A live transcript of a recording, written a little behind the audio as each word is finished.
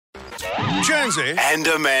Jonesy and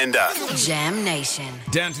Amanda. Jam Nation.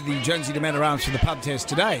 Down to the Jonesy and Amanda Arms for the pub test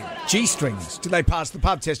today. G-strings. Do they pass the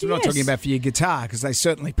pub test? I'm not talking about for your guitar, because they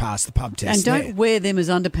certainly pass the pub test. And don't wear them as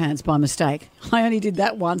underpants by mistake. I only did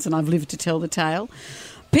that once and I've lived to tell the tale.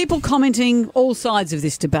 People commenting all sides of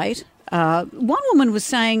this debate. One woman was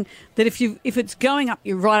saying that if it's going up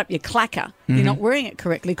right up your clacker, you're not wearing it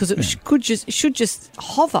correctly because it should just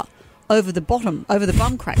hover over the bottom, over the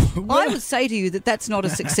bum crack. I would say to you that that's not a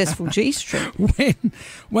successful G-string.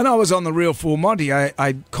 When I was on the Real Full Monty,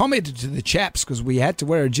 I commented to the chaps because we had to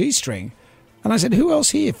wear a G-string, and I said, "Who else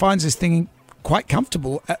here finds this thing quite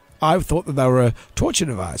comfortable?" I thought that they were a torture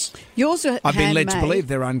device. Yours are I've been handmade. led to believe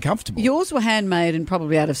they're uncomfortable. Yours were handmade and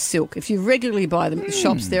probably out of silk. If you regularly buy them at the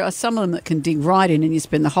shops, there are some of them that can dig right in and you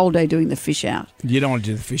spend the whole day doing the fish out. You don't want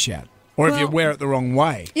to do the fish out. Or if you wear it the wrong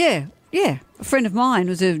way. Yeah. A friend of mine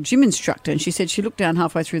was a gym instructor and she said she looked down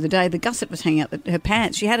halfway through the day, the gusset was hanging out her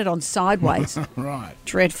pants. She had it on sideways. Right.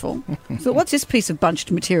 Dreadful. So what's this piece of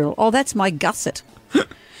bunched material? Oh, that's my gusset.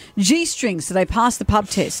 G-strings, so they pass the pub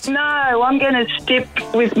test. No, I'm going to stick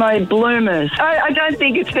with my bloomers. I don't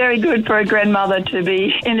think it's very good for a grandmother to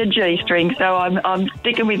be in a G-string, so I'm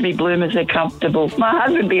sticking with me bloomers. They're comfortable. My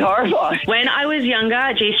husband would be horrified. When I was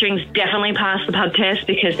younger, G-strings definitely passed the pub test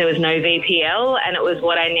because there was no VPL and it was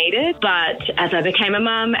what I needed. But as I became a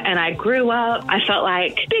mum and I grew up, I felt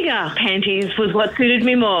like bigger panties was what suited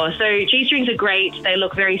me more. So G-strings are great. They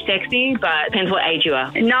look very sexy, but depends what age you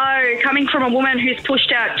are. No, coming from a woman who's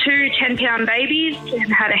pushed out 2 10-pound babies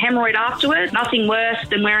and had a hemorrhoid afterwards, nothing worse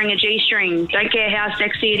than wearing a G-string. Don't care how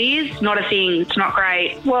sexy it is, not a thing. It's not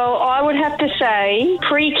great. Well, I would have to say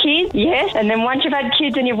pre-kids, yes. And then once you've had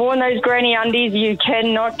kids and you've worn those granny undies, you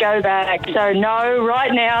cannot go back. So no,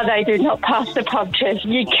 right now they do not pass the pub test.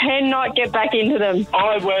 You cannot get back into them.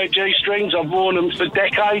 I wear G-strings. I've worn them for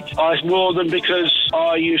decades. I wore them because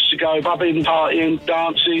I used to go pubbing, partying,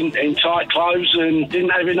 dancing in tight clothes and didn't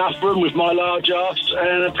have enough room with my large ass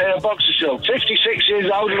and a pair of boxer shorts. 56 years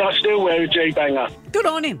old and I still wear a G-banger. Good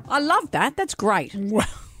on him. I love that. That's great.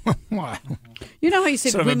 Wow. You know how you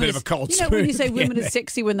said Sort of women a bit of a cold you know when you say spoon. women are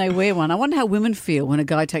sexy when they wear one? I wonder how women feel when a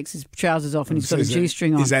guy takes his trousers off and he's got a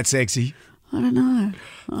G-string on. Is that sexy? I don't know.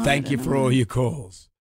 Thank you for all your calls.